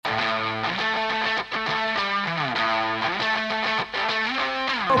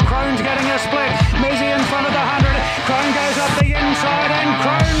Crone's getting a split. Mizzy in front of the 100. Crone goes up the inside and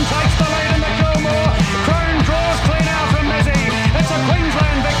Crone takes the lead in the Kilmore. Crone draws clean out from Mizzy. It's a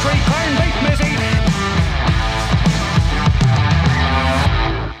Queensland victory. Crone beat Mizzy.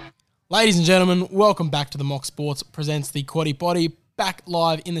 Ladies and gentlemen, welcome back to the Mock Sports presents the Quaddie Poddy. Back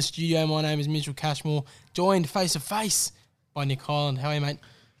live in the studio. My name is Mitchell Cashmore, joined face to face by Nick Hyland. How are you, mate?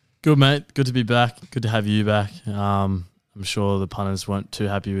 Good, mate. Good to be back. Good to have you back. I'm sure the punters weren't too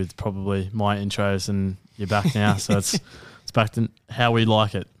happy with probably my intros, and you're back now, so it's back to how we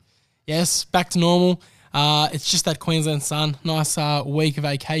like it. Yes, back to normal. It's just that Queensland sun. Nice week of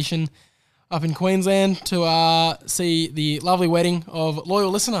vacation up in Queensland to see the lovely wedding of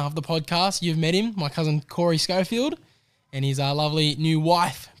loyal listener of the podcast. You've met him, my cousin Corey Schofield, and his lovely new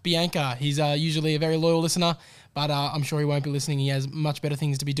wife, Bianca. He's usually a very loyal listener, but I'm sure he won't be listening. He has much better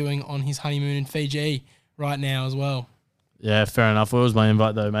things to be doing on his honeymoon in Fiji right now as well. Yeah, fair enough. Where was my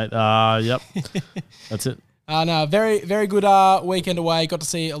invite though, mate? Yep, that's it. No, very, very good weekend away. Got to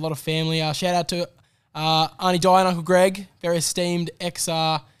see a lot of family. Shout out to Auntie Di and Uncle Greg, very esteemed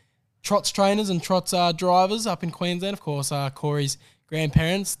ex-trots trainers and trots drivers up in Queensland. Of course, Corey's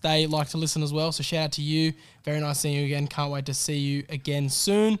grandparents, they like to listen as well. So shout out to you. Very nice seeing you again. Can't wait to see you again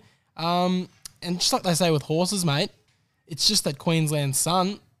soon. And just like they say with horses, mate, it's just that Queensland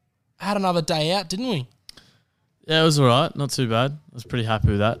sun had another day out, didn't we? Yeah, it was all right. Not too bad. I was pretty happy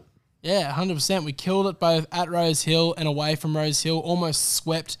with that. Yeah, 100%. We killed it both at Rose Hill and away from Rose Hill. Almost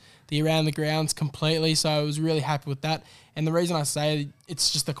swept the around the grounds completely. So I was really happy with that. And the reason I say it's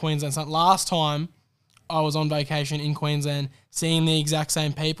just the Queensland sun. Last time I was on vacation in Queensland seeing the exact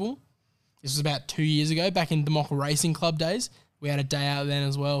same people, this was about 2 years ago, back in the Mock Racing Club days. We had a day out then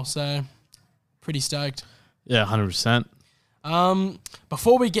as well. So pretty stoked. Yeah, 100%.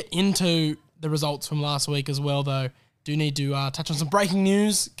 Before we get into the results from last week as well, though, do need to touch on some breaking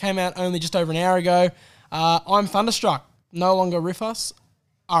news. Came out only just over an hour ago. I'm thunderstruck. No longer with us.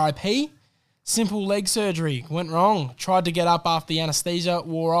 RIP. Simple leg surgery. Went wrong. Tried to get up after the anaesthesia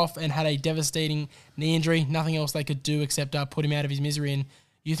wore off and had a devastating knee injury. Nothing else they could do except put him out of his misery and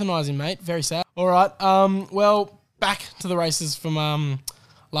euthanize him, mate. Very sad. All right. Well, back to the races from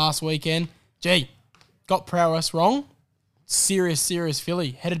last weekend. Gee, got prowess wrong. Serious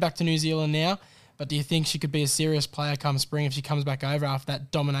filly. Headed back to New Zealand now. But do you think she could be a serious player come spring if she comes back over after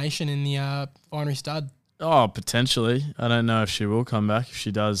that domination in the Finery Stud? Oh, potentially. I don't know if she will come back. If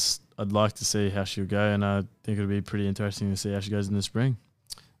she does, I'd like to see how she'll go, and I think it'll be pretty interesting to see how she goes in the spring.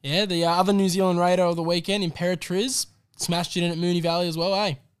 Yeah, the other New Zealand raider of the weekend, Imperatriz, smashed it in at Moonee Valley as well,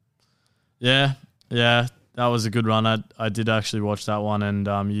 eh? Yeah, that was a good run. I did actually watch that one,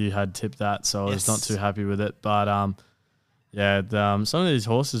 and you had tipped that, so I was not too happy with it. But some of these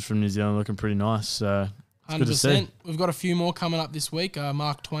horses from New Zealand are looking pretty nice, so it's 100%. Good to see. We've got a few more coming up this week.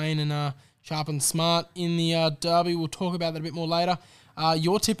 Mark Twain and Sharp and Smart in the Derby. We'll talk about that a bit more later.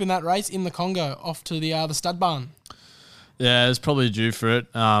 Your tip in that race in the Congo, off to the stud barn. Yeah, it was probably due for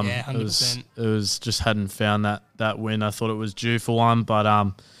it. 100%. It was just hadn't found that win. I thought it was due for one, but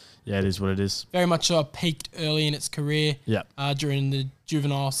yeah, it is what it is. Very much peaked early in its career. Yeah. During the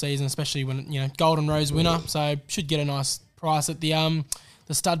juvenile season, especially when Golden Rose winner, so should get a nice price at the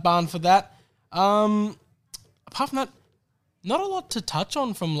stud barn for that. Apart from that, not a lot to touch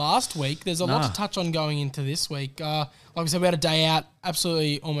on from last week. There's a lot to touch on going into this week. Like we said, we had a day out,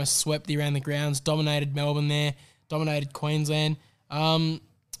 absolutely almost swept the around the grounds, dominated Melbourne there, dominated Queensland.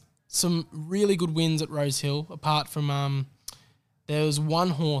 Some really good wins at Rose Hill, apart from there was one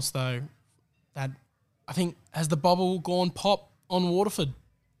horse, though, that I think has the bubble gone pop on Waterford.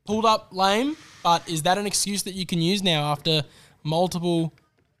 Pulled up lame, but is that an excuse that you can use now after multiple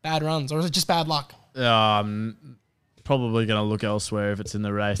bad runs, or is it just bad luck? Probably going to look elsewhere if it's in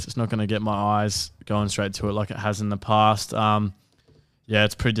the race. It's not going to get my eyes going straight to it like it has in the past. Yeah,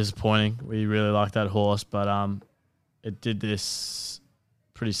 it's pretty disappointing. We really like that horse, but it did this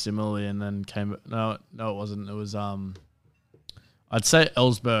pretty similarly and then came... No, it wasn't. It was... I'd say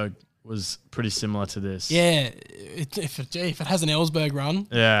Ellsberg was pretty similar to this. Yeah, if it has an Ellsberg run,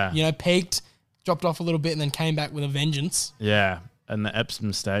 peaked, dropped off a little bit and then came back with a vengeance. Yeah, and the Epps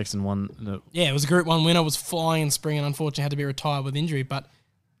mistakes and one... Yeah, it was a Group 1 winner, was flying in spring and unfortunately had to be retired with injury, but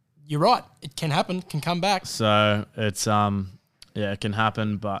you're right, it can happen, can come back. So it's, it can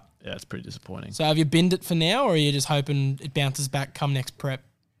happen, but yeah, it's pretty disappointing. So have you binned it for now or are you just hoping it bounces back come next prep?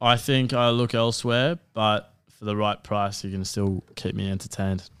 I think I look elsewhere, but for the right price, you can still keep me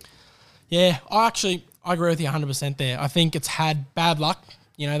entertained. Yeah, I agree with you 100% there. I think it's had bad luck,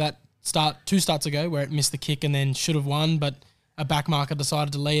 that two starts ago where it missed the kick and then should have won, but a back marker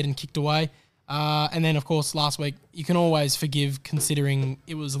decided to lead and kicked away. And then, of course, last week, you can always forgive considering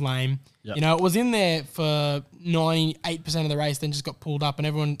it was lame. Yep. You know, it was in there for 98% of the race, then just got pulled up and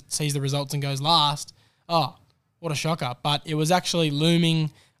everyone sees the results and goes last. Oh, what a shocker. But it was actually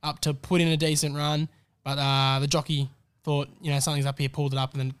looming up to put in a decent run. But the jockey thought, something's up here, pulled it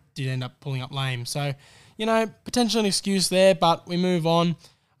up, and then did end up pulling up lame. So, potentially an excuse there, but we move on.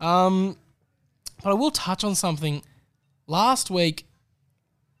 But I will touch on something. Last week,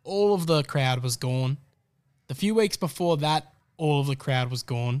 all of the crowd was gone. The few weeks before that, all of the crowd was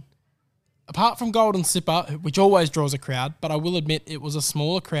gone. Apart from Golden Slipper, which always draws a crowd, but I will admit it was a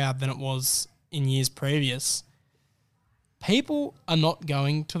smaller crowd than it was in years previous. People are not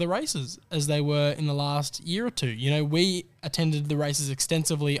going to the races as they were in the last year or two. We attended the races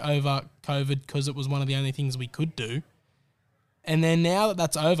extensively over COVID because it was one of the only things we could do. And then now that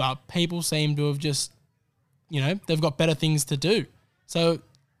that's over, people seem to have just, they've got better things to do. So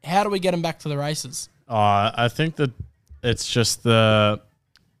how do we get them back to the races? I think that it's just the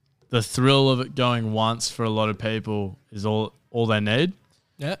thrill of it going once for a lot of people is all they need.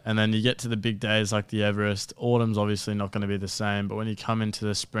 Yeah. And then you get to the big days like the Everest. Autumn's obviously not going to be the same, but when you come into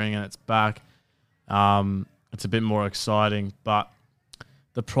the spring and it's back, it's a bit more exciting. But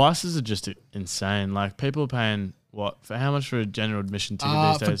the prices are just insane. Like, people are paying, for how much for a general admission ticket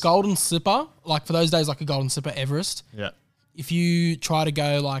these days? For Golden Slipper, like for those days like a Golden Slipper Everest, Yeah. if you try to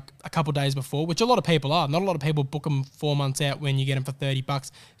go like a couple of days before, which a lot of people are, not a lot of people book them 4 months out when you get them for $30.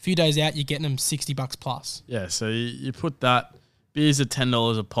 A few days out, you're getting them $60 plus. Yeah, so you put that, beers are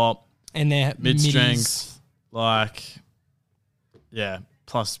 $10 a pop. And they're Mid-strength, plus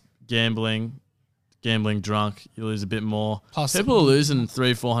gambling drunk, you lose a bit more. Plus, people are losing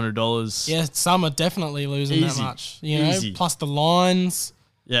 $300-$400. Yeah, some are definitely losing that much. Easy. Plus the lines.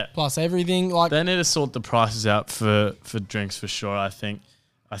 Yeah. Plus everything. They need to sort the prices out for drinks for sure, I think.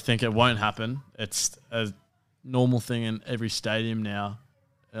 I think it won't happen. It's a normal thing in every stadium now,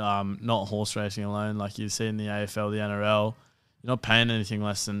 not horse racing alone. Like you see in the AFL, the NRL, you're not paying anything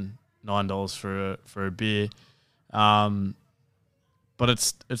less than $9 for a beer. But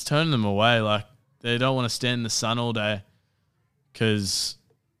it's turning them away. Like, they don't want to stand in the sun all day because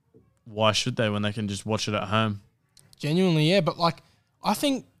why should they when they can just watch it at home? Genuinely, yeah. But I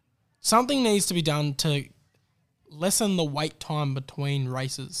think something needs to be done to lessen the wait time between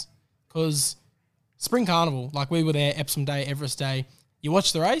races. Because Spring Carnival, like we were there, Epsom Day, Everest Day, you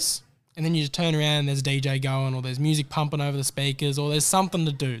watch the race and then you just turn around and there's a DJ going or there's music pumping over the speakers or there's something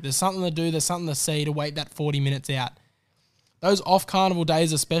to do. There's something to see to wait that 40 minutes out. Those off-carnival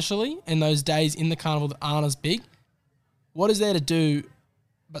days especially and those days in the carnival that aren't as big, what is there to do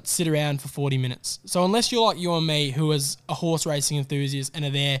but sit around for 40 minutes? So unless you're like you and me, who is a horse racing enthusiast and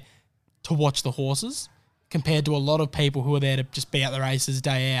are there to watch the horses, compared to a lot of people who are there to just be at the races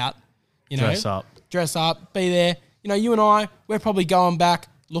day out, dress up, be there. You and I, we're probably going back,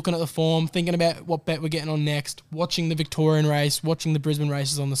 looking at the form, thinking about what bet we're getting on next, watching the Victorian race, watching the Brisbane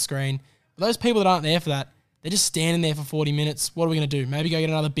races on the screen. But those people that aren't there for that, they're just standing there for 40 minutes. What are we going to do? Maybe go get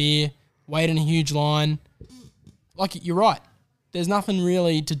another beer, wait in a huge line. Like, you're right. There's nothing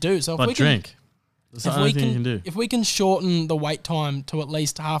really to do. So if we drink. That's the only thing you can do. If we can shorten the wait time to at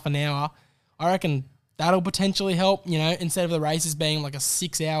least half an hour, I reckon that'll potentially help. Instead of the races being like a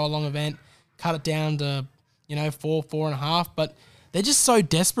 6 hour long event, cut it down to, 4.5. But they're just so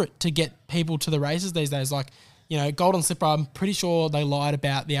desperate to get people to the races these days. Like, Golden Slipper, I'm pretty sure they lied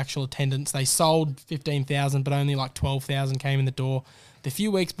about the actual attendance. They sold 15,000, but only like 12,000 came in the door. The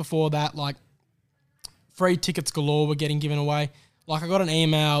few weeks before that, like, free tickets galore were getting given away. Like, I got an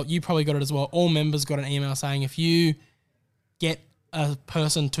email, you probably got it as well. All members got an email saying if you get a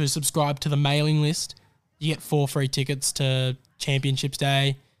person to subscribe to the mailing list, you get 4 free tickets to Championships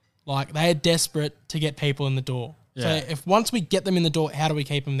Day. Like, they are desperate to get people in the door. Yeah. So if once we get them in the door, how do we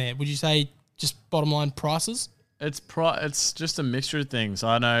keep them there? Would you say just bottom line prices? It's just a mixture of things.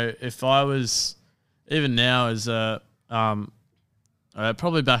 I know if I was, even now as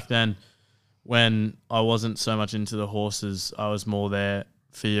probably back then when I wasn't so much into the horses, I was more there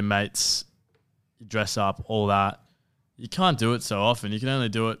for your mates, you dress up, all that. You can't do it so often. You can only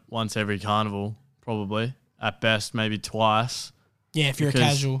do it once every carnival, probably. At best, maybe twice. Yeah, if you're a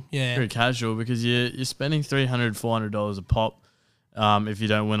casual. Yeah. If you're a casual, because you're spending $300, $400 a pop if you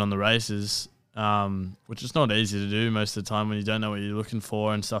don't win on the races. Which is not easy to do most of the time when you don't know what you're looking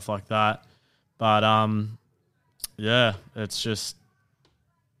for and stuff like that. But, it's just,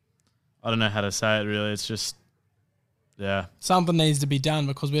 I don't know how to say it really. It's just, yeah. Something needs to be done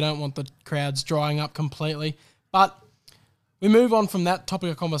because we don't want the crowds drying up completely. But we move on from that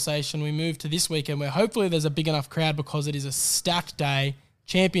topic of conversation. We move to this weekend where hopefully there's a big enough crowd because it is a stacked day.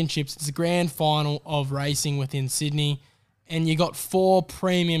 championships. It's the grand final of racing within Sydney. And you got 4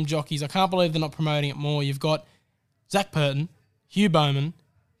 premium jockeys. I can't believe they're not promoting it more. You've got Zach Burton, Hugh Bowman,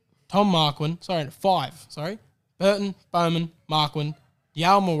 Tom Marquand. 5. Burton, Bowman, Marquand,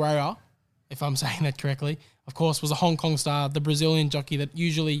 Yao Moreira, if I'm saying that correctly. Of course, was a Hong Kong star, the Brazilian jockey that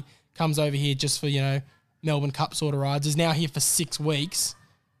usually comes over here just for, Melbourne Cup sort of rides, is now here for 6 weeks.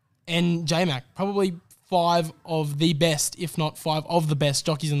 And J-Mac, probably 5 of the best, if not 5 of the best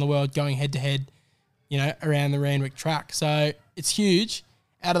jockeys in the world going head-to-head, around the Randwick track. So it's huge.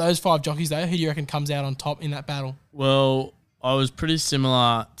 Out of those 5 jockeys, though, who do you reckon comes out on top in that battle? Well, I was pretty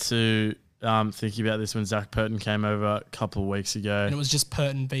similar to thinking about this when Zach Purton came over a couple of weeks ago. And it was just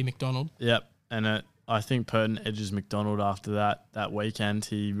Purton v. McDonald. Yep. And I think Purton edges McDonald after that weekend.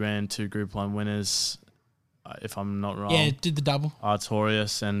 He ran 2 Group 1 winners, if I'm not wrong. Yeah, did the double.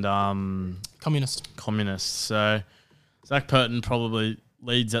 Artorias and Communist. So Zach Purton probably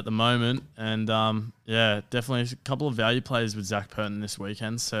leads at the moment. And, definitely a couple of value plays with Zach Purton this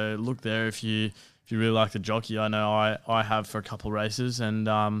weekend. So look there if you really like the jockey. I know I have for a couple of races. And,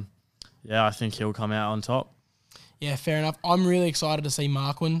 I think he'll come out on top. Yeah, fair enough. I'm really excited to see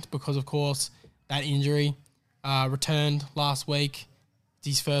Marquand because, of course, that injury returned last week. It's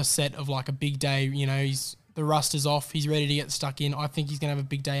his first set of a big day. The rust is off. He's ready to get stuck in. I think he's going to have a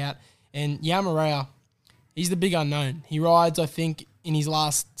big day out. And Yamarea, he's the big unknown. He rides, I think, in his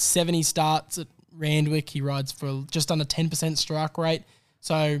last 70 starts at Randwick, he rides for just under 10% strike rate.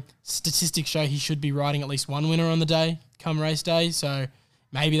 So statistics show he should be riding at least one winner on the day come race day. So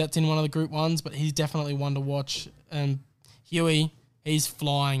maybe that's in one of the Group 1s, but he's definitely one to watch. And Huey, he's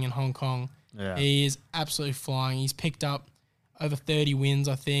flying in Hong Kong. Yeah. He is absolutely flying. He's picked up over 30 wins,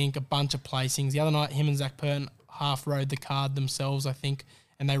 I think, a bunch of placings. The other night, him and Zach Purton half rode the card themselves, I think,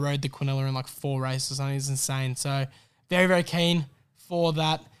 and they rode the Quinella in 4 races or something. It's insane. So very, very keen for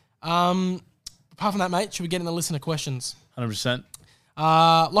that. Apart from that, mate, should we get in the listener questions? 100%.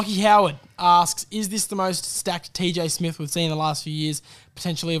 Lockie Howard asks, is this the most stacked TJ Smith we've seen in the last few years,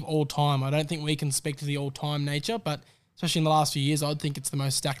 potentially of all time? I don't think we can speak to the all-time nature, but especially in the last few years, I'd think it's the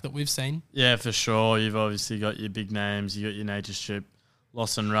most stacked that we've seen. Yeah, for sure. You've obviously got your big names. You got your Nature Strip,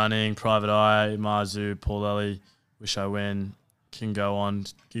 Lawson Running, Private Eye, Marzu, Paul Ellie, Wish I Win, Can Go On,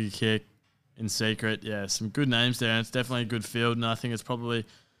 Giga Kick, In Secret. Yeah, some good names there, and it's definitely a good field, and I think it's probably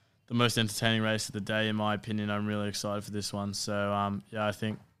the most entertaining race of the day, in my opinion. I'm really excited for this one. So, I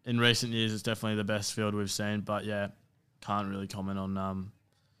think in recent years, it's definitely the best field we've seen, but can't really comment on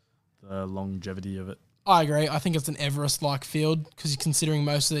the longevity of it. I agree. I think it's an Everest-like field because considering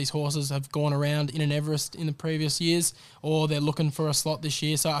most of these horses have gone around in an Everest in the previous years or they're looking for a slot this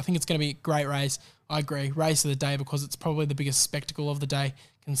year. So I think it's going to be a great race. I agree. Race of the day because it's probably the biggest spectacle of the day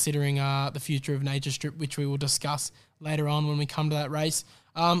considering the future of Nature Strip, which we will discuss later on when we come to that race.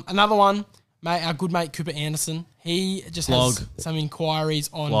 Another one, mate, our good mate Cooper Anderson. He just has some inquiries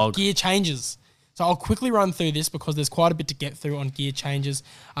on gear changes. So I'll quickly run through this because there's quite a bit to get through on gear changes.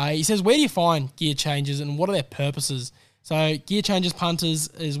 He says, where do you find gear changes and what are their purposes? So gear changes punters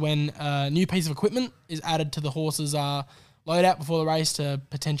is when a new piece of equipment is added to the horse's loadout before the race to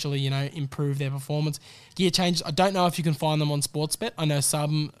potentially, improve their performance. Gear changes, I don't know if you can find them on Sportsbet. I know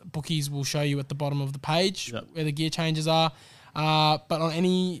some bookies will show you at the bottom of the page where the gear changes are. But on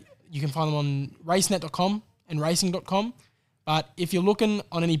you can find them on racenet.com and racing.com. But if you're looking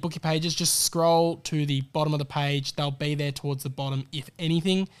on any bookie pages, just scroll to the bottom of the page. They'll be there towards the bottom, if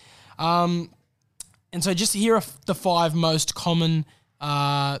anything. And so just here are the 5 most common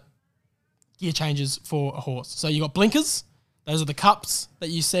gear changes for a horse. So you got blinkers. Those are the cups that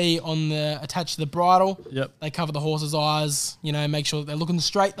you see attached to the bridle. Yep. They cover the horse's eyes, make sure that they're looking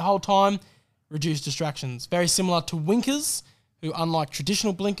straight the whole time. Reduce distractions. Very similar to winkers, who, unlike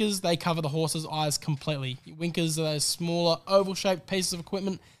traditional blinkers, they cover the horse's eyes completely. Winkers are those smaller, oval-shaped pieces of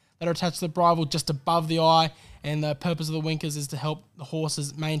equipment that are attached to the bridle just above the eye, and the purpose of the winkers is to help the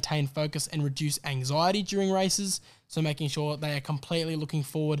horses maintain focus and reduce anxiety during races, so making sure they are completely looking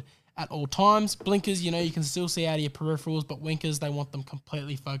forward at all times. Blinkers, you can still see out of your peripherals, but winkers, they want them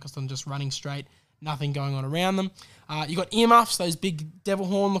completely focused on just running straight, nothing going on around them. You got earmuffs, those big devil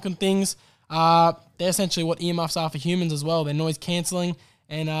horn-looking things. They're essentially what earmuffs are for humans as well. They're noise cancelling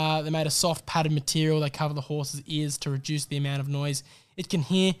and they're made of soft padded material. They cover the horse's ears to reduce the amount of noise it can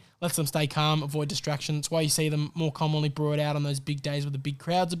hear, lets them stay calm, avoid distraction. That's why you see them more commonly brought out on those big days where the big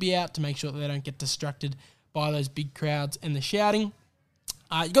crowds will be out to make sure that they don't get distracted by those big crowds and the shouting.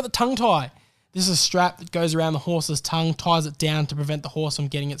 You got the tongue tie. This is a strap that goes around the horse's tongue, ties it down to prevent the horse from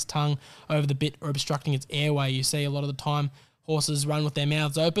getting its tongue over the bit or obstructing its airway. You see a lot of the time horses run with their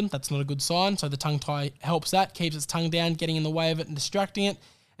mouths open. That's not a good sign. So the tongue tie helps that, keeps its tongue down, getting in the way of it and distracting it.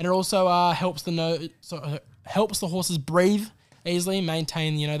 And it also helps helps the horses breathe easily,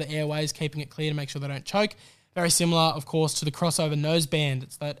 maintain the airways, keeping it clear to make sure they don't choke. Very similar, of course, to the crossover nose band.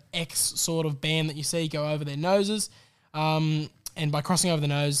 It's that X sort of band that you see go over their noses. And by crossing over the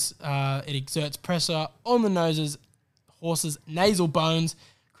nose, it exerts pressure on the horse's nasal bones,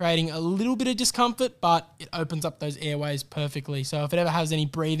 creating a little bit of discomfort, but it opens up those airways perfectly. So if it ever has any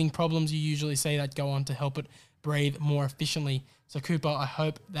breathing problems, you usually see that go on to help it breathe more efficiently. So Cooper, I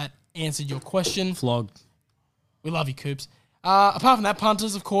hope that answered your question. Flogged. We love you, Coops. Apart from that,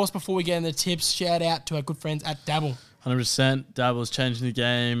 punters, of course, before we get into the tips, shout out to our good friends at Dabble. 100%. Dabble's changing the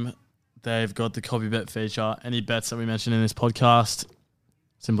game. They've got the copy bet feature. Any bets that we mentioned in this podcast,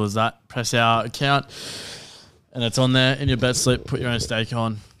 simple as that. Press our account, and it's on there in your bet slip. Put your own stake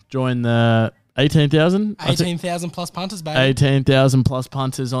on. Join the 18,000? 18,000 plus punters, baby. 18,000 plus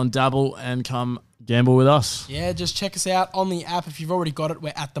punters on Dabble, and come gamble with us. Yeah, just check us out on the app. If you've already got it,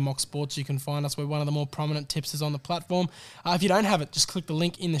 we're at the Mock Sports. You can find us. We're one of the more prominent tipsters on the platform. If you don't have it, just click the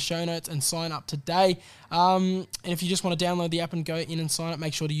link in the show notes and sign up today. And if you just want to download the app and go in and sign up,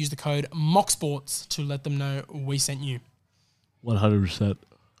 make sure to use the code MOCKSPORTS to let them know we sent you. 100%.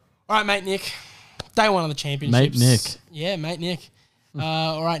 All right, mate Nick. Day one of the championships. Mate Nick. Yeah, mate Nick.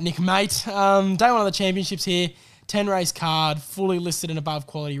 All right, Nick, mate. Day one of the championships here. 10 race card, fully listed and above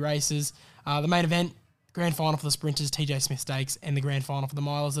quality races. The main event, grand final for the sprinters, TJ Smith Stakes, and the grand final for the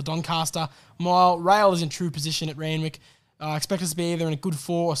milers, the Doncaster Mile. Rail is in true position at Randwick. Expect us to be either in a good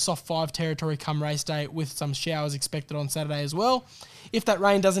 4 or soft 5 territory come race day, with some showers expected on Saturday as well. If that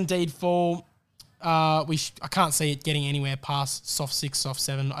rain does indeed fall, I can't see it getting anywhere past soft 6, soft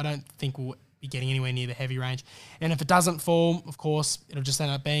 7. I don't think we'll be getting anywhere near the heavy range. And if it doesn't fall, of course, it'll just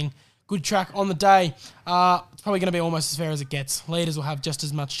end up being good track on the day. It's probably going to be almost as fair as it gets. Leaders will have just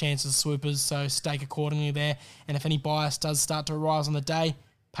as much chance as swoopers, so stake accordingly there. And if any bias does start to arise on the day,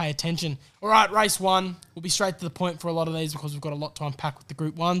 pay attention. All right, race 1. We'll be straight to the point for a lot of these because we've got a lot to unpack with the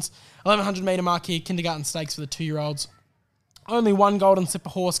Group 1s. 1,100 metre mark here, kindergarten stakes for the 2-year-olds. Only one golden slipper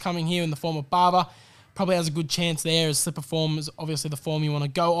horse coming here in the form of Barber. Probably has a good chance there, as slipper form is obviously the form you want to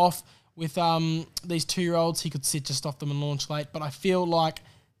go off. With these 2-year-olds, he could sit just off them and launch late. But I feel like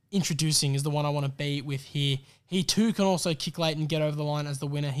Introducing is the one I want to be with here. He too can also kick late and get over the line as the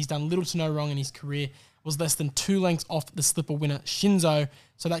winner. He's done little to no wrong in his career. Was less than 2 lengths off the slipper winner Shinzo,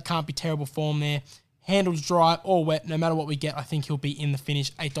 so that can't be terrible form there. Handles dry or wet, no matter what we get, I think he'll be in the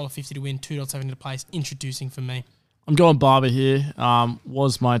finish. $8.50 to win, $2.70 to place. Introducing for me. I'm going Barber here.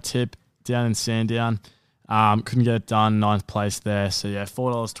 Was my tip down in Sandown. Couldn't get it done. 9th place there. So yeah,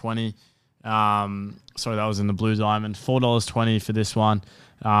 $4.20. Sorry, that was in the Blue Diamond. $4.20 for this one.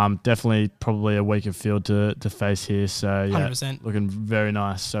 Definitely probably a weaker field to face here. So yeah, 100%. Looking very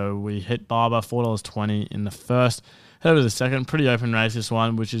nice. So we hit Barber, $4.20 in the first. Head over to the second. Pretty open race, this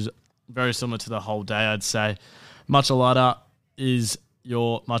one, which is very similar to the whole day, I'd say. Matcha Latte is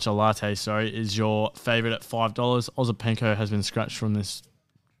your favourite at $5. Ozapenko has been scratched from this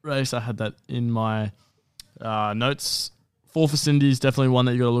race. I had that in my notes. 4 for Cindy is definitely one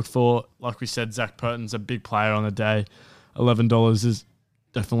that you got to look for. Like we said, Zach Purton's a big player on the day. $11 is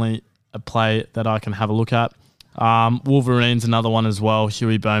definitely a play that I can have a look at. Wolverine's another one as well.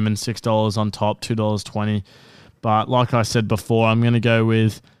 Huey Bowman, $6 on top, $2.20. But like I said before, I'm going to go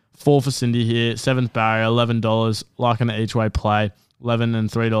with 4 for Cindy here. 7th barrier, $11, like an each-way play. $11 and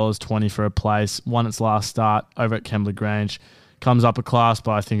 $3.20 for a place. Won its last start over at Kembla Grange. Comes up a class,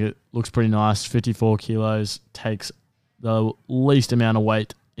 but I think it looks pretty nice. 54 kilos, takes the least amount of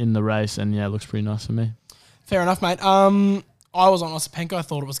weight in the race, and yeah, it looks pretty nice for me. Fair enough, mate. I was on Osapenko. I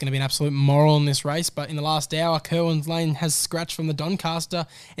thought it was going to be an absolute moral in this race, but in the last hour, Kerwin's Lane has scratched from the Doncaster,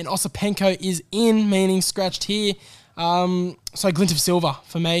 and Osapenko is in, meaning scratched here. So Glint of Silver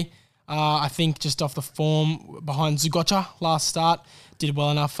for me. I think just off the form behind Zugocha last start, did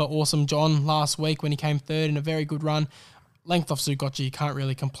well enough for Awesome John last week when he came third in a very good run. Length off Zugocha, you can't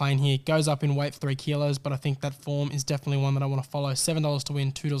really complain here. Goes up in weight 3 kilos, but I think that form is definitely one that I want to follow. $7 to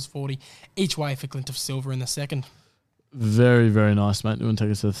win, $2.40 each way for Glint of Silver in the second. Very, very nice, mate. You want to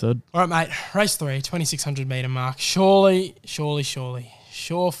take us to the third? All right, mate. Race 3, 2,600 metre mark. Surely,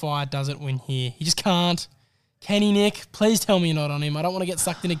 Surefire doesn't win here. He just can't. Can he, Nick? Please tell me you're not on him. I don't want to get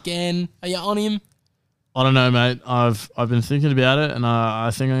sucked in again. Are you on him? I don't know, mate. I've been thinking about it, and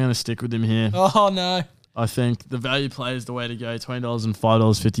I think I'm going to stick with him here. Oh, no. I think the value play is the way to go. $20 and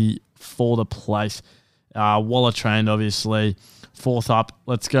 $5.50 for the place. Waller trained, obviously. 4th up.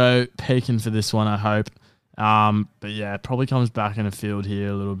 Let's go peaking for this one, I hope. But yeah, it probably comes back in the field here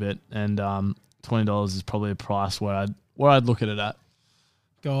a little bit. And $20 is probably a price where where I'd look at it at.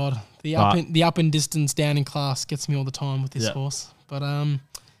 God, the up in distance, down in class gets me all the time with this horse. But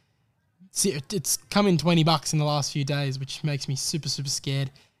it's come in $20 in the last few days, which makes me super, super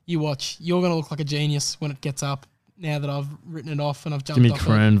scared. You watch, you're going to look like a genius when it gets up. Now that I've written it off and I've jumped off it. Give me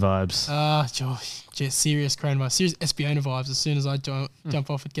Crone vibes. Just serious Crone vibes. Serious Espiona vibes as soon as I jump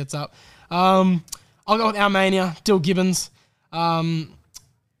off it gets up. I'll go with Almania, Dill Gibbons. Almania.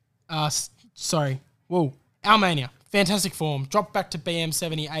 Fantastic form. Dropped back to BM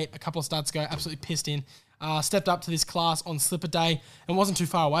 78 a couple of starts ago. Absolutely pissed in. Stepped up to this class on Slipper Day and wasn't too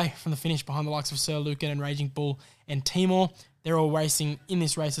far away from the finish behind the likes of Sir Lucan and Raging Bull and Timor. They're all racing in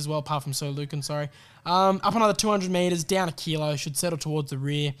this race as well, apart from Sir Lucan, up another 200 metres, down a kilo, should settle towards the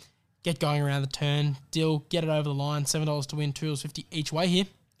rear, get going around the turn. Dill, get it over the line, $7 to win, $2.50 each way here.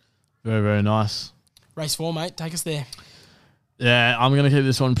 Very, very nice. Race 4, mate. Take us there. Yeah, I'm going to keep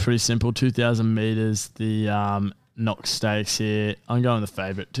this one pretty simple. 2,000 metres, the Knox Stakes here. I'm going the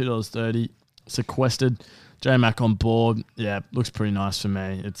favourite, $2.30. Sequestered. J-Mac on board. Yeah, looks pretty nice for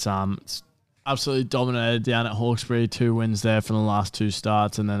me. It's absolutely dominated down at Hawkesbury. 2 wins there from the last 2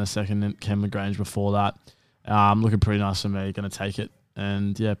 starts, and then a second in Ken LaGrange before that. Looking pretty nice for me. Going to take it.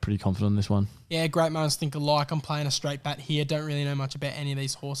 And, yeah, pretty confident on this one. Yeah, great moments think alike. I'm playing a straight bat here. Don't really know much about any of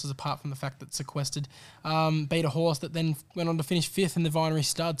these horses apart from the fact that Sequestered beat a horse that then went on to finish 5th in the Vinery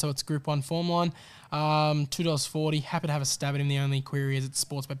Stud, so it's Group 1 form line. $2.40. Happy to have a stab at him. The only query is it's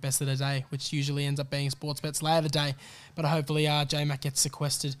Sportsbet Best of the Day, which usually ends up being Sportsbet's Lay of the Day. But hopefully J-Mac gets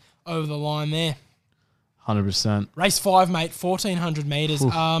Sequestered over the line there. 100%. Race 5, mate, 1,400 metres.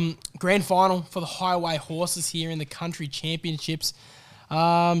 Grand final for the highway horses here in the country championships.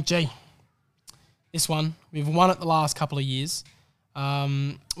 This one, we've won it the last couple of years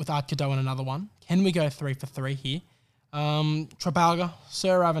with Art Cadeau and another one. Can we go 3 for 3 here? Trafalgar,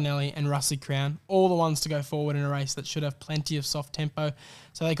 Sir Ravenelli and Rusty Crown, all the ones to go forward in a race that should have plenty of soft tempo.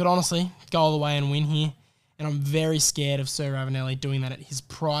 So they could honestly go all the way and win here. And I'm very scared of Sir Ravenelli doing that at his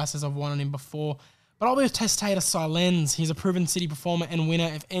price as I've won on him before. But I'll be with Testator Silens. He's a proven city performer and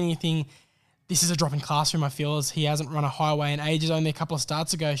winner. If anything, this is a drop in classroom, I feel, as he hasn't run a highway in ages. Only a couple of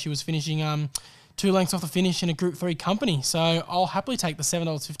starts ago, she was finishing 2 lengths off the finish in a Group 3 company. So I'll happily take the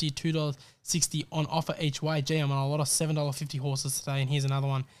 $7.50, $2.60 on offer each way. Gee, I'm on a lot of $7.50 horses today, and here's another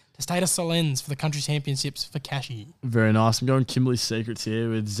one. Testator Silens for the country championships for Cashy. Very nice. I'm going Kimberley's Secrets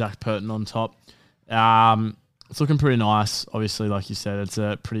here with Zach Purton on top. It's looking pretty nice. Obviously, like you said, it's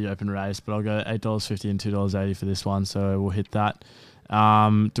a pretty open race, but I'll go $8.50 and $2.80 for this one, so we'll hit that.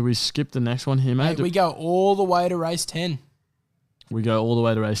 Do we skip the next one here, mate? We go all the way to race 10. We go all the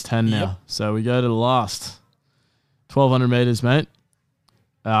way to race 10 now. So we go to the last 1,200 metres, mate.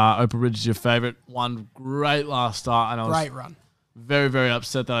 Opal Ridge is your favourite. One great last start. And Great run. Very, very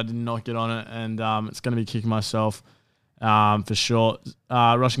upset that I did not get on it, and it's going to be kicking myself for sure.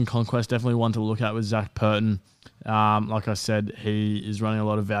 Russian Conquest, definitely one to look at with Zach Purton. Like I said, he is running a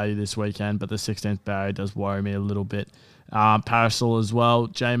lot of value this weekend, but the 16th barrier does worry me a little bit. Parasol as well.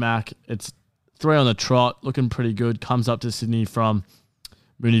 J-Mac, it's 3 on the trot, looking pretty good. Comes up to Sydney from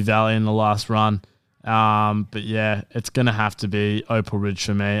Moonee Valley in the last run. But yeah, it's going to have to be Opal Ridge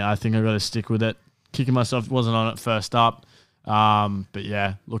for me. I think I've got to stick with it. Kicking myself, wasn't on it first up. But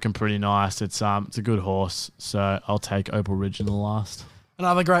yeah, looking pretty nice. It's a good horse, so I'll take Opal Ridge in the last.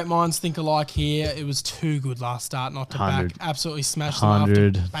 Another great minds think alike here. It was too good last start not to 100. back. Absolutely smashed them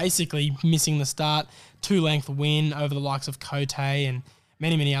after basically missing the start. 2-length win over the likes of Cote and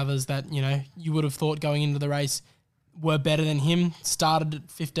many, many others that, you know, you would have thought going into the race were better than him. Started at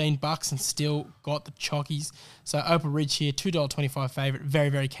 $15 and still got the chockies. So Opal Ridge here, $2.25 favourite. Very,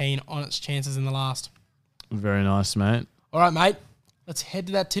 very keen on its chances in the last. Very nice, mate. All right, mate. Let's head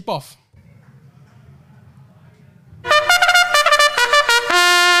to that tip-off.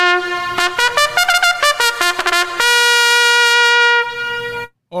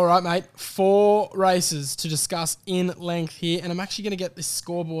 All right, mate. 4 races to discuss in length here, and I'm actually going to get this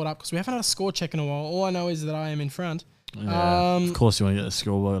scoreboard up because we haven't had a score check in a while. All I know is that I am in front. Yeah, of course you want to get the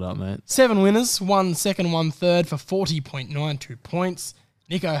scoreboard up, mate. 7 winners, 1 second, 1 third for 40.92 points.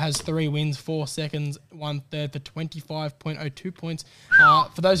 Nico has 3 wins, 4 seconds, 1 third for 25.02 points.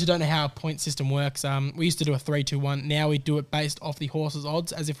 For those who don't know how a point system works, we used to do a 3-2-1. Now we do it based off the horses'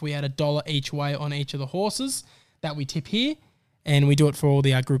 odds, as if we had $1 each way on each of the horses that we tip here. And we do it for all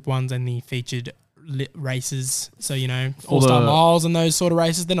the Group 1s and the featured races. So, you know, All-Star Miles and those sort of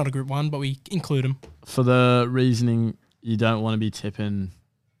races. They're not a Group 1, but we include them. For the reasoning, you don't want to be tipping.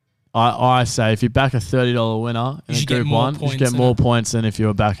 I say if you back a $30 winner in a Group 1, you should get more points than if you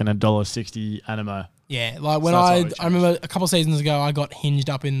were backing a $1.60 Animo. Yeah, like when I remember a couple of seasons ago, I got hinged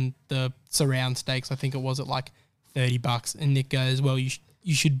up in the surround stakes. I think it was at like $30, and Nick goes, well, you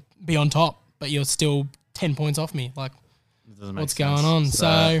should be on top, but you're still 10 points off me. Like, what's going on? So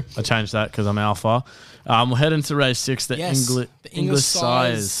I changed that because I'm alpha. We'll head into race 6, the English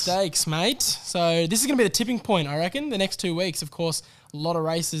Sires Stakes, mate. So this is going to be the tipping point, I reckon. The next 2 weeks, of course, a lot of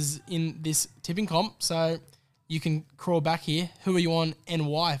races in this tipping comp. So you can crawl back here. Who are you on and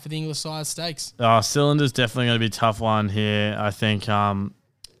why for the English Sires Stakes? Cylinder's definitely going to be a tough one here. I think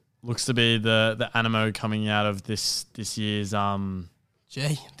looks to be the Animo coming out of this year's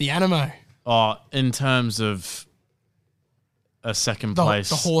the Animo. Oh, in terms of a second place,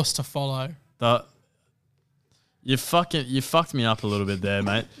 the horse to follow. You fucked me up a little bit there,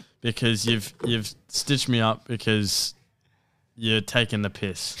 mate, because you've stitched me up because you're taking the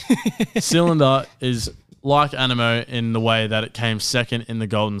piss. Cylinder is like Animo in the way that it came second in the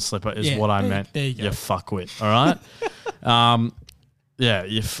Golden Slipper is what I meant. There you go. You fuckwit, all right? Yeah,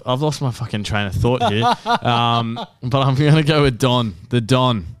 I've lost my fucking train of thought here. But I'm going to go with Don, the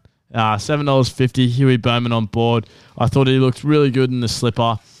Don. $7.50, Huey Bowman on board. I thought he looked really good in the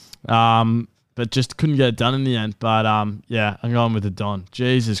slipper, but just couldn't get it done in the end. But, yeah, I'm going with the Don.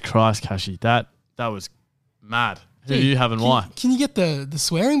 Jesus Christ, Kashi. That was mad. Who do you have and why? Can you get the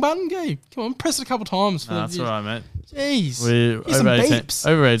swearing button, Gabe? Come on, press it a couple times. That's all right, mate. Jeez. We're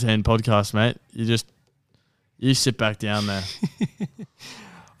over 18 podcast, mate. You sit back down there.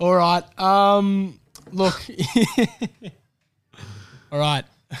 All right. Look. All right.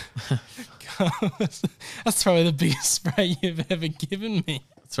 That's probably the biggest spray you've ever given me.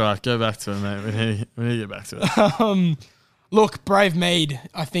 That's right. Go back to it, mate. We need to get back to it. Look, Brave Mead,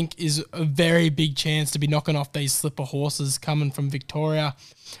 I think, is a very big chance to be knocking off these slipper horses coming from Victoria.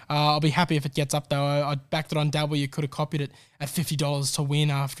 I'll be happy if it gets up, though. I backed it on Double. You could have copied it at $50 to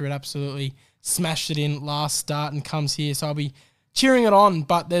win after it absolutely smashed it in last start and comes here. So I'll be cheering it on.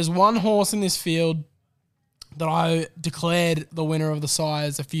 But there's one horse in this field that I declared the winner of the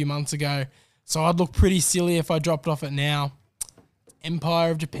Sires a few months ago. So I'd look pretty silly if I dropped off it now.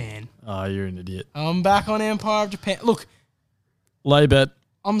 Empire of Japan. Oh, you're an idiot. I'm back on Empire of Japan. Look. Lay bet.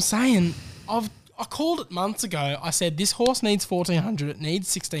 I'm saying, I called it months ago. I said, this horse needs 1,400. It needs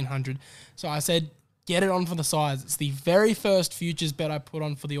 1,600. So I said, get it on for the Sires. It's the very first futures bet I put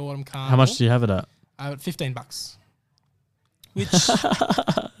on for the Autumn Carnival. How much do you have it at? At $15. Which...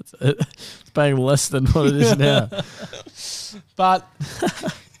 it's paying less than what it is now. But,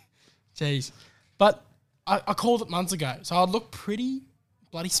 jeez. But I called it months ago. So I'd look pretty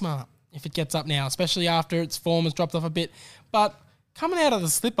bloody smart if it gets up now, especially after its form has dropped off a bit. But coming out of the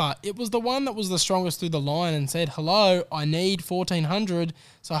slipper, it was the one that was the strongest through the line and said, hello, I need 1,400.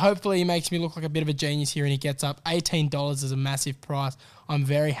 So hopefully he makes me look like a bit of a genius here and he gets up. $18 is a massive price. I'm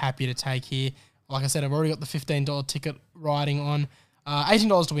very happy to take here. Like I said, I've already got the $15 ticket riding on.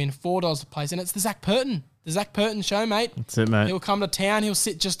 $18 to win, $4 to place. And it's the Zach Purton. The Zach Purton show, mate. That's it, mate. He'll come to town. He'll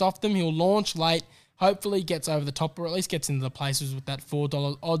sit just off them. He'll launch late. Hopefully gets over the top or at least gets into the places with that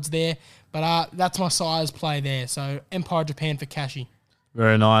 $4 odds there. But that's my size play there. So Empire Japan for Kashi.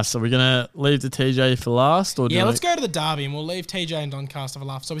 Very nice. So we're going to leave the TJ for last? Or let's go to the Derby and we'll leave TJ and Doncaster for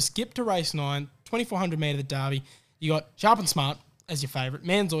last. So we skip to race 9, 2,400 metre the Derby. You got Sharp and Smart as your favourite.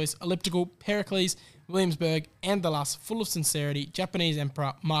 Manzois, Elliptical, Pericles, Williamsburg, Andalus, Full of Sincerity, Japanese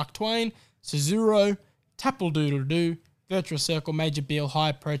Emperor, Mark Twain, Suzuro, Tapple Doodle Doo, Virtuous Circle, Major Beal, High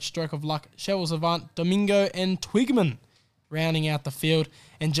Approach, Stroke of Luck, Cheval Savant, Domingo, and Twigman rounding out the field.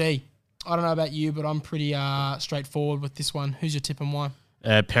 And I don't know about you, but I'm pretty straightforward with this one. Who's your tip and why?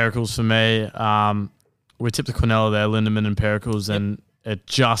 Pericles for me. We tipped the Quinella there, Lindemann and Pericles, and it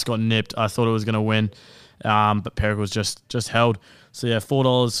just got nipped. I thought it was going to win, but Pericles just held. So, yeah,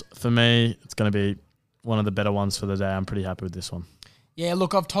 $4 for me. It's going to be one of the better ones for the day. I'm pretty happy with this one. Yeah,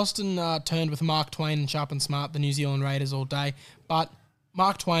 look, I've tossed and turned with Mark Twain and Sharp and Smart, the New Zealand Raiders, all day. But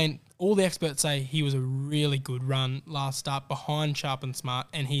Mark Twain, all the experts say he was a really good run last start behind Sharp and Smart,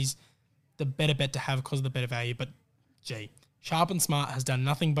 and he's the better bet to have because of the better value. But, Sharp and Smart has done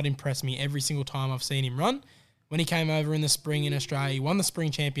nothing but impress me every single time I've seen him run. When he came over in the spring in Australia, he won the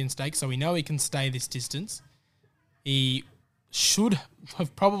Spring Champion Stakes, so we know he can stay this distance. He should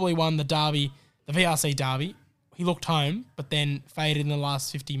have probably won the Derby, the VRC Derby. He looked home, but then faded in the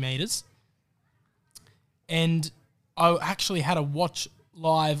last 50 metres. And I actually had a watch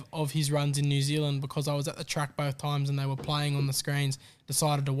live of his runs in New Zealand because I was at the track both times and they were playing on the screens,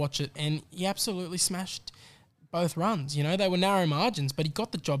 decided to watch it, and he absolutely smashed both runs. You know, they were narrow margins, but he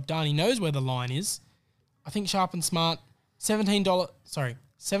got the job done. He knows where the line is. I think Sharp and Smart,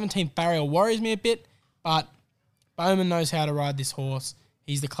 $17th barrier worries me a bit, but Bowman knows how to ride this horse.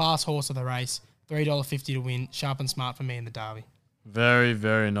 He's the class horse of the race. $3.50 to win. Sharp and Smart for me in the Derby. Very,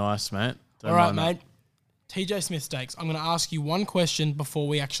 very nice, mate. All right, mate. TJ Smith Stakes. I'm going to ask you one question before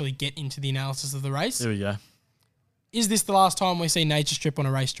we actually get into the analysis of the race. Here we go. Is this the last time we see Nature Strip on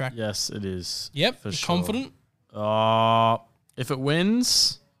a racetrack? Yes, it is. Yep. For You're sure. confident? If it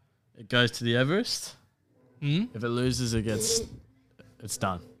wins, it goes to the Everest. Hmm? If it loses, it's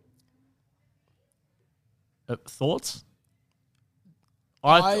done. Thoughts?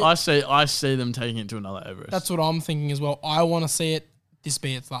 I see them taking it to another Everest. That's what I'm thinking as well. I want to see this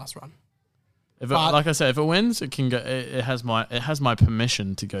be its last run. Like I say, if it wins, it can go. It has my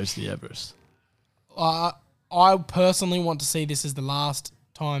permission to go to the Everest. I personally want to see this as the last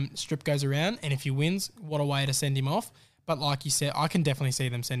time Strip goes around, and if he wins, what a way to send him off. But like you said, I can definitely see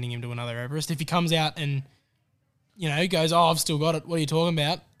them sending him to another Everest. If he comes out and, goes, I've still got it, what are you talking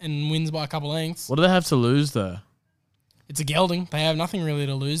about, and wins by a couple lengths. What do they have to lose, though? It's a gelding. They have nothing really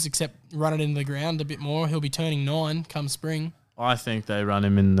to lose except run it into the ground a bit more. He'll be turning 9 come spring. I think they run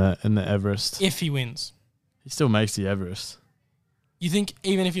him in the Everest. If he wins. He still makes the Everest. You think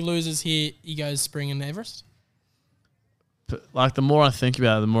even if he loses here, he goes spring in the Everest? But, like, the more I think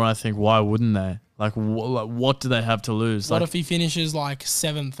about it, the more I think, why wouldn't they? Like, what do they have to lose? What like, if he finishes like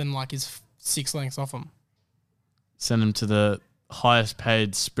 7th and like is 6 lengths off him? Send him to the highest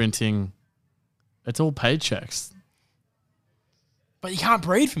paid sprinting. It's all paychecks. But you can't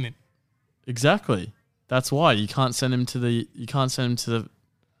breed from him. Exactly. That's why you can't send him to the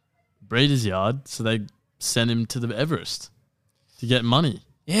breeder's yard, so they send him to the Everest to get money.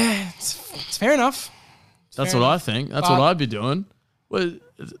 Yeah, it's fair enough. That's what I think. That's what I'd be doing. What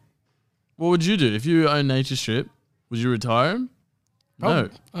would you do if you own Nature Strip? Would you retire him? No.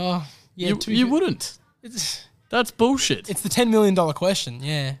 Oh, yeah. You wouldn't. That's bullshit. It's the $10 million question,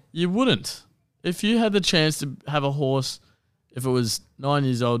 yeah. You wouldn't. If you had the chance to have a horse, if it was 9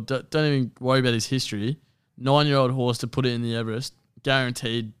 years old, don't even worry about his history. 9-year-old horse to put it in the Everest,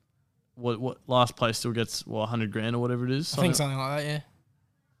 guaranteed. What last place still gets 100 grand or whatever it is. I think something like that, yeah.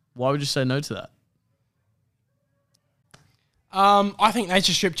 Why would you say no to that? I think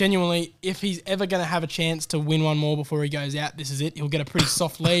Nature Strip, genuinely, if he's ever going to have a chance to win one more before he goes out, this is it. He'll get a pretty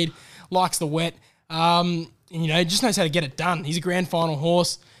soft lead, likes the wet, and, just knows how to get it done. He's a grand final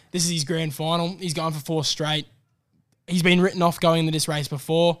horse. This is his grand final. He's going for 4 straight. He's been written off going into this race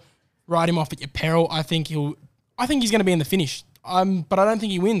before. Ride him off at your peril. I think he's going to be in the finish. But I don't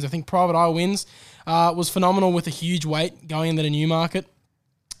think he wins. I think Private Eye wins. Was phenomenal with a huge weight going into the Newmarket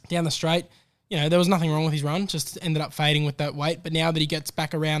down the straight. There was nothing wrong with his run, just ended up fading with that weight. But now that he gets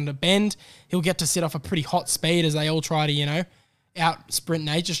back around a bend, he'll get to sit off a pretty hot speed as they all try to, out sprint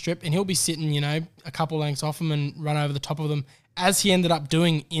Nature Strip, and he'll be sitting, a couple lengths off him and run over the top of them, as he ended up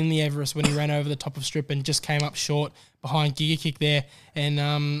doing in the Everest when he ran over the top of Strip and just came up short behind Giga Kick there. And,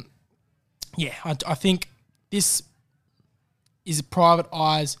 I think this is Private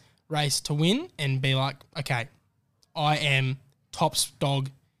Eye's race to win and be like, okay, I am top dog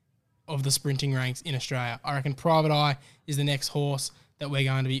of the sprinting ranks in Australia. I reckon Private Eye is the next horse that we're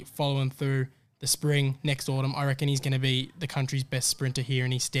going to be following through the spring next autumn. I reckon he's going to be the country's best sprinter here,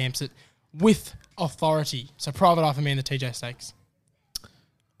 and he stamps it with authority. So Private Eye for me in the TJ Stakes.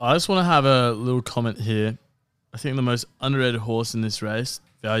 I just want to have a little comment here. I think the most underrated horse in this race,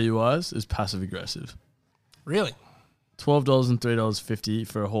 value-wise, is Passive Aggressive. Really? $12 and $3.50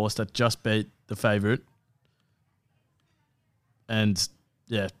 for a horse that just beat the favourite. And,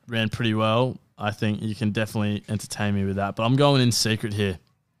 yeah, ran pretty well. I think you can definitely entertain me with that. But I'm going in secret here.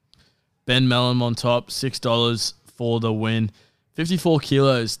 Ben Mellon on top, $6 for the win. 54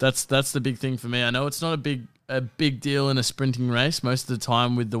 kilos. That's the big thing for me. I know it's not a big deal in a sprinting race most of the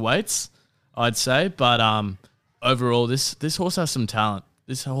time with the weights, I'd say. But overall, this horse has some talent.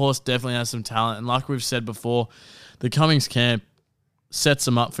 This horse definitely has some talent. And like we've said before, the Cummings camp sets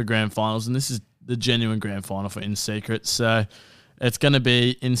them up for grand finals. And this is the genuine grand final for In Secret. So it's going to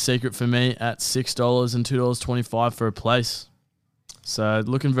be In Secret for me at $6 and $2.25 for a place. So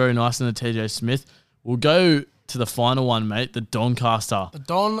looking very nice in the TJ Smith. We'll go to the final one, mate, the Doncaster. The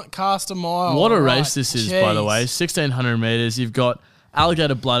Doncaster Mile. What a race this is, by the way. 1,600 metres. You've got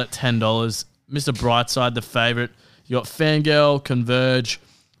Alligator Blood at $10. Mr. Brightside, the favourite. You've got Fangirl, Converge.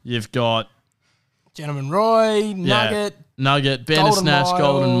 You've got Gentleman Roy, Nugget, Bandersnatch,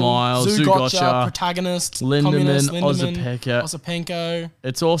 Golden Mile, Zoogotcha, Protagonist, Lindemann, Lindemann, Osapenko.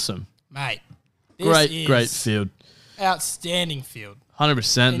 It's awesome. Mate. Great field. Outstanding field.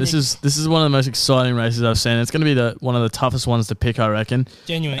 100%. This is one of the most exciting races I've seen. It's going to be one of the toughest ones to pick, I reckon.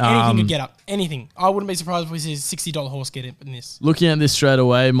 Genuinely. Anything could get up. Anything. I wouldn't be surprised if we see a $60 horse get it in this. Looking at this straight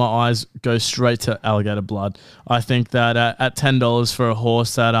away, my eyes go straight to Alligator Blood. I think that at $10 for a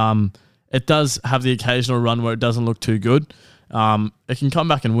horse that it does have the occasional run where it doesn't look too good. It can come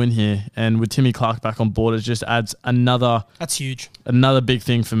back and win here, and with Timmy Clark back on board, it just adds another. That's huge. Another big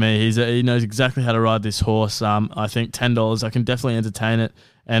thing for me. He knows exactly how to ride this horse. I think $10. I can definitely entertain it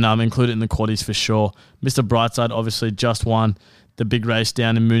and include it in the quaddies for sure. Mr. Brightside obviously just won the big race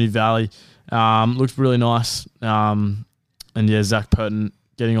down in Moonee Valley. Looks really nice. And yeah, Zach Purton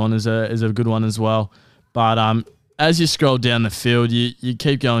getting on is a good one as well. But as you scroll down the field, you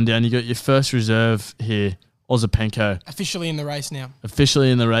keep going down. You got your first reserve here. Ozapenko. Officially in the race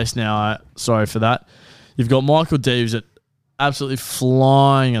now. Sorry for that. You've got Michael D, who's absolutely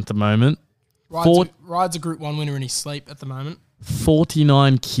flying at the moment. Rides a Group 1 winner in his sleep at the moment.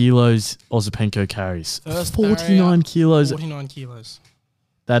 49 kilos Ozapenko carries. 49 kilos. 49 kilos.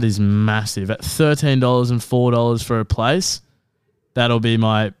 That is massive. At $13 and $4 for a place, that'll be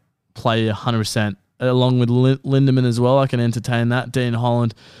my play 100%. Along with Lindemann as well, I can entertain that. Dean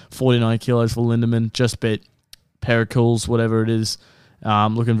Holland, 49 kilos for Lindemann. Just beat Pericles, whatever it is.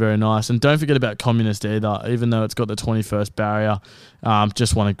 Looking very nice. And don't forget about Communist either, even though it's got the 21st barrier.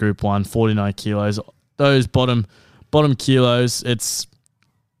 Just won a Group 1, 49 kilos. Those bottom kilos, it's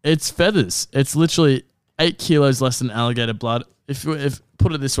feathers. It's literally 8 kilos less than alligator blood. If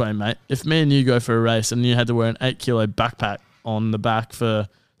put it this way, mate, if me and you go for a race and you had to wear an 8 kilo backpack on the back for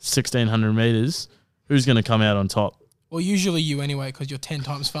 1,600 meters, who's going to come out on top? Well, usually you anyway, because you're 10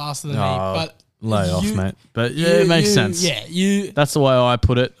 times faster than me. But lay off, mate. But yeah, it makes sense. Yeah, that's the way I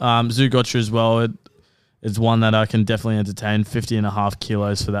put it. Zugotcha as well. It's one that I can definitely entertain. 50.5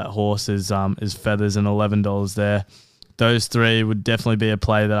 kilos for that horse is feathers and $11 there. Those three would definitely be a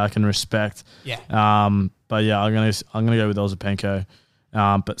play that I can respect. Yeah. But yeah, I'm gonna go with Ozapenko.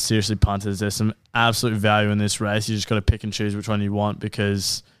 But seriously, punters, there's some absolute value in this race. You just got to pick and choose which one you want,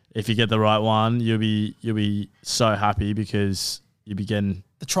 because if you get the right one, you'll be so happy because you'll be getting.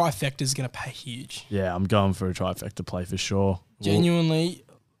 The trifecta is going to pay huge. Yeah, I'm going for a trifecta play for sure. Genuinely,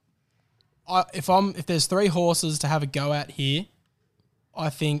 if there's 3 horses to have a go at here, I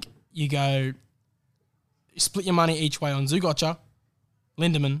think you split your money each way on Zugotcha,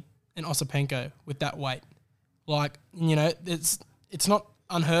 Lindemann, and Osapenko with that weight. Like, it's not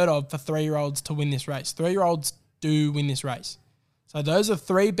unheard of for 3-year-olds to win this race. 3-year-olds do win this race. So those are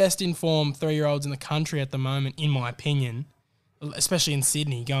 3 best informed 3-year-olds in the country at the moment, in my opinion, especially in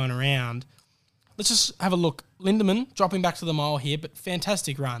Sydney going around. Let's just have a look. Lindemann dropping back to the mile here, but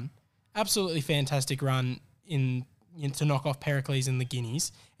fantastic run. Absolutely fantastic run to knock off Pericles and the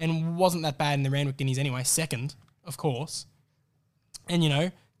Guineas, and wasn't that bad in the Randwick Guineas anyway. Second, of course.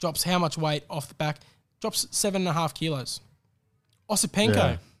 And, drops how much weight off the back? Drops 7.5 kilos.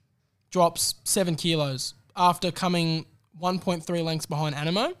 Osapenko drops 7 kilos after coming 1.3 lengths behind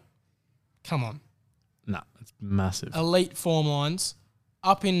Animo. Come on. No, it's massive. Elite form lines,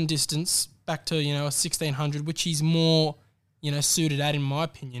 up in distance, back to, a 1,600, which he's more, suited at, in my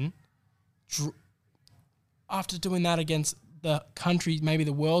opinion. After doing that against the country, maybe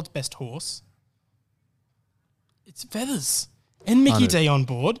the world's best horse, it's feathers. And Mickey D on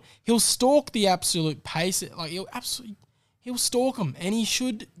board. He'll stalk the absolute pace. Like, he'll stalk them, and he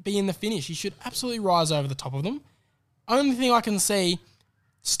should be in the finish. He should absolutely rise over the top of them. Only thing I can see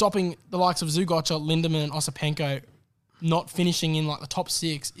stopping the likes of Zugotcha, Lindemann, and Osapenko not finishing in the top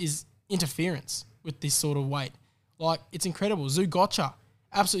 6 is interference with this sort of weight. Like, it's incredible. Zugotcha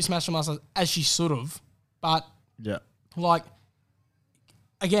absolutely smashed the muscle as she should have, but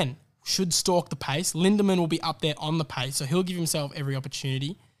again, should stalk the pace. Lindemann will be up there on the pace, so he'll give himself every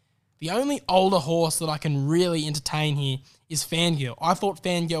opportunity. The only older horse that I can really entertain here is Fangirl. I thought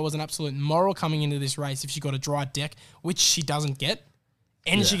Fangirl was an absolute moral coming into this race if she got a dry deck, which she doesn't get,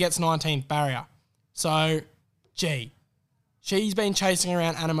 and she gets 19th barrier. So, she's been chasing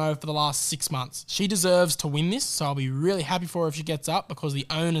around Animo for the last 6 months. She deserves to win this, so I'll be really happy for her if she gets up, because the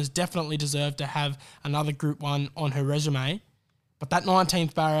owners definitely deserve to have another Group 1 on her resume. But that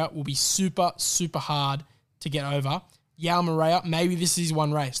 19th barrier will be super, super hard to get over. Yao Maria, maybe this is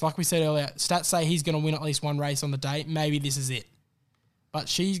one race. Like we said earlier, stats say he's going to win at least one race on the day. Maybe this is it. But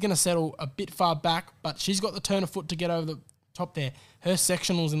she's going to settle a bit far back, but she's got the turn of foot to get over the top there. Her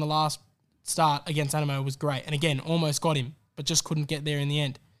sectionals in the last start against Animo was great. And again, almost got him, but just couldn't get there in the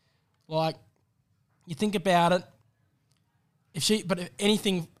end. Like, you think about it, if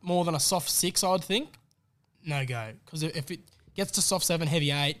anything more than a soft 6, I would think, no go. Because if it gets to soft 7, heavy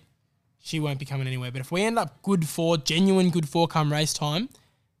 8, she won't be coming anywhere. But if we end up genuine good 4 come race time,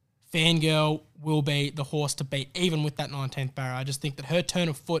 Fangirl will be the horse to beat, even with that 19th barrier. I just think that her turn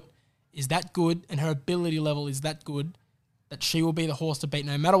of foot is that good and her ability level is that good that she will be the horse to beat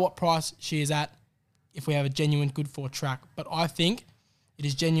no matter what price she is at if we have a genuine good 4 track. But I think it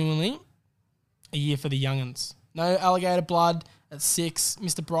is genuinely a year for the young'uns. No Alligator Blood at 6.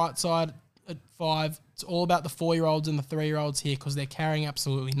 Mr. Brightside at 5. It's all about the 4-year-olds and the 3-year-olds here because they're carrying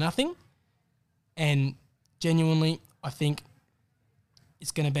absolutely nothing. And genuinely, I think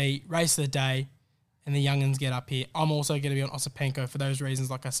it's going to be race of the day and the young'uns get up here. I'm also going to be on Osipenko for those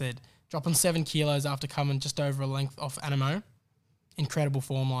reasons, like I said. Dropping 7 kilos after coming just over a length off Animo. Incredible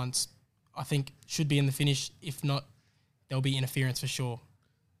form lines. I think should be in the finish. If not, there'll be interference for sure.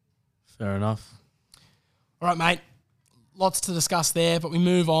 Fair enough. All right, mate. Lots to discuss there, but we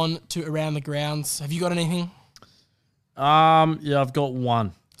move on to around the grounds. Have you got anything? Yeah, I've got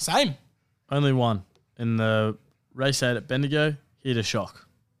one. Same. Only one. In the race 8 at Bendigo, here to shock.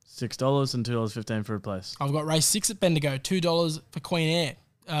 $6 and $2.15 for a place. I've got race 6 at Bendigo, $2 for Queen Air.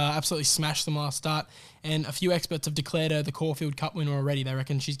 Absolutely smashed them last start. And a few experts have declared her the Caulfield Cup winner already. They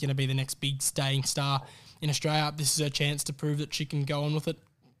reckon she's going to be the next big staying star in Australia. This is her chance to prove that she can go on with it.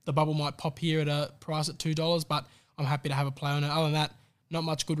 The bubble might pop here at a price at $2, but I'm happy to have a play on her. Other than that, not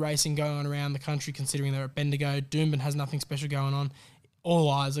much good racing going on around the country considering they're at Bendigo. Doomben has nothing special going on. All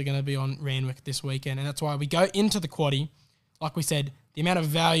eyes are going to be on Randwick this weekend, and that's why we go into the Quaddie. Like we said, the amount of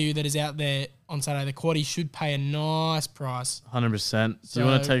value that is out there on Saturday, the Quaddie should pay a nice price. 100%. Do you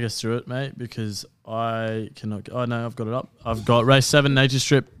want to take us through it, mate? Because I cannot... Oh, no, I've got it up. I've got race 7, Nature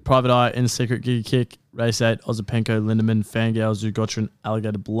Strip, Private Eye, In Secret, Gigi Kick. Race 8, Osipenko, Lindemann, Fangirl, Zugotran,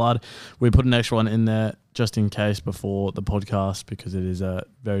 Alligator Blood. We put an extra one in there just in case before the podcast because it is a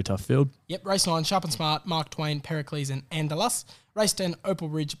very tough field. Yep, race 9, Sharp and Smart, Mark Twain, Pericles and Andalus. Race 10, Opal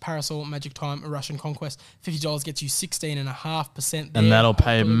Ridge, Parasol, Magic Time, and Russian Conquest. $50 gets you 16.5% there. And that'll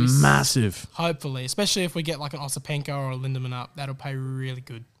pay massive. Hopefully, especially if we get like an Osipenko or a Lindemann up. That'll pay really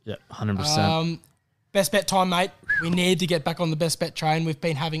good. Yeah, 100%. Best bet time, mate. We need to get back on the best bet train. We've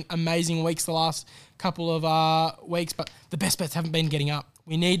been having amazing weeks the last couple of weeks, but the best bets haven't been getting up.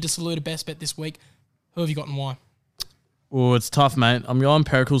 We need to salute a best bet this week. Who have you got and why? Oh, it's tough, mate. I'm going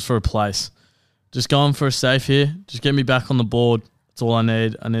Pericles for a place. Just going for a safe here. Just get me back on the board. That's all I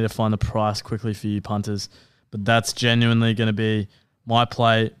need. I need to find the price quickly for you punters. But that's genuinely going to be my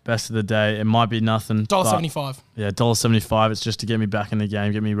play, best of the day. It might be nothing. $1.75. Yeah, $1.75. It's just to get me back in the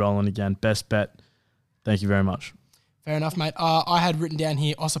game, get me rolling again. Best bet. Thank you very much. Fair enough, mate. I had written down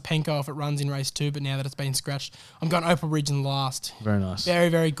here Osipenko if it runs in race 2, but now that it's been scratched, I'm going Opal Ridge in last. Very nice. Very,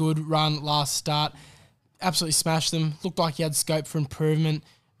 very good run last start. Absolutely smashed them. Looked like he had scope for improvement.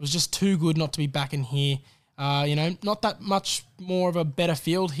 It was just too good not to be back in here. Not that much more of a better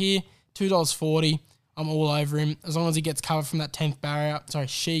field here. $2.40. I'm all over him. As long as he gets covered from that 10th barrier. Sorry,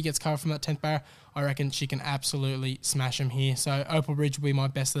 she gets covered from that 10th barrier. I reckon she can absolutely smash him here. So Opal Ridge will be my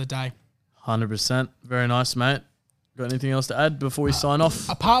best of the day. 100%. Very nice, mate. Got anything else to add before we sign off?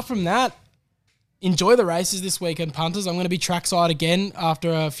 Apart from that, enjoy the races this weekend, punters. I'm going to be trackside again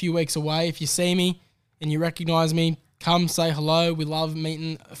after a few weeks away. If you see me and you recognise me, come say hello. We love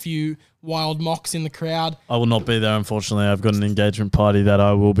meeting a few wild mocks in the crowd. I will not be there, unfortunately. I've got an engagement party that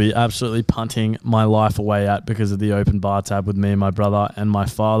I will be absolutely punting my life away at because of the open bar tab with me and my brother and my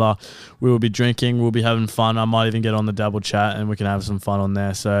father. We will be drinking. We'll be having fun. I might even get on the double chat and we can have some fun on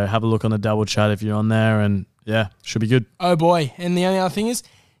there. So have a look on the double chat if you're on there and yeah, should be good. Oh boy. And the only other thing is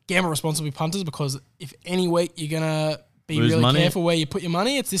gamble responsibly, punters, because if any week you're going to be Lose really money. careful where you put your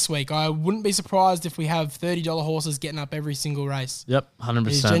money, it's this week. I wouldn't be surprised if we have $30 horses getting up every single race. Yep, 100%.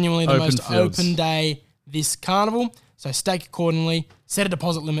 It is genuinely the most fields. open day this carnival. So stake accordingly, set a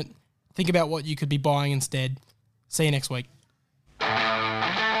deposit limit, think about what you could be buying instead. See you next week.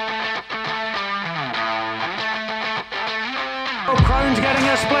 Crone's getting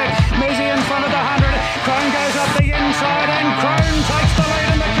a split. Mizzy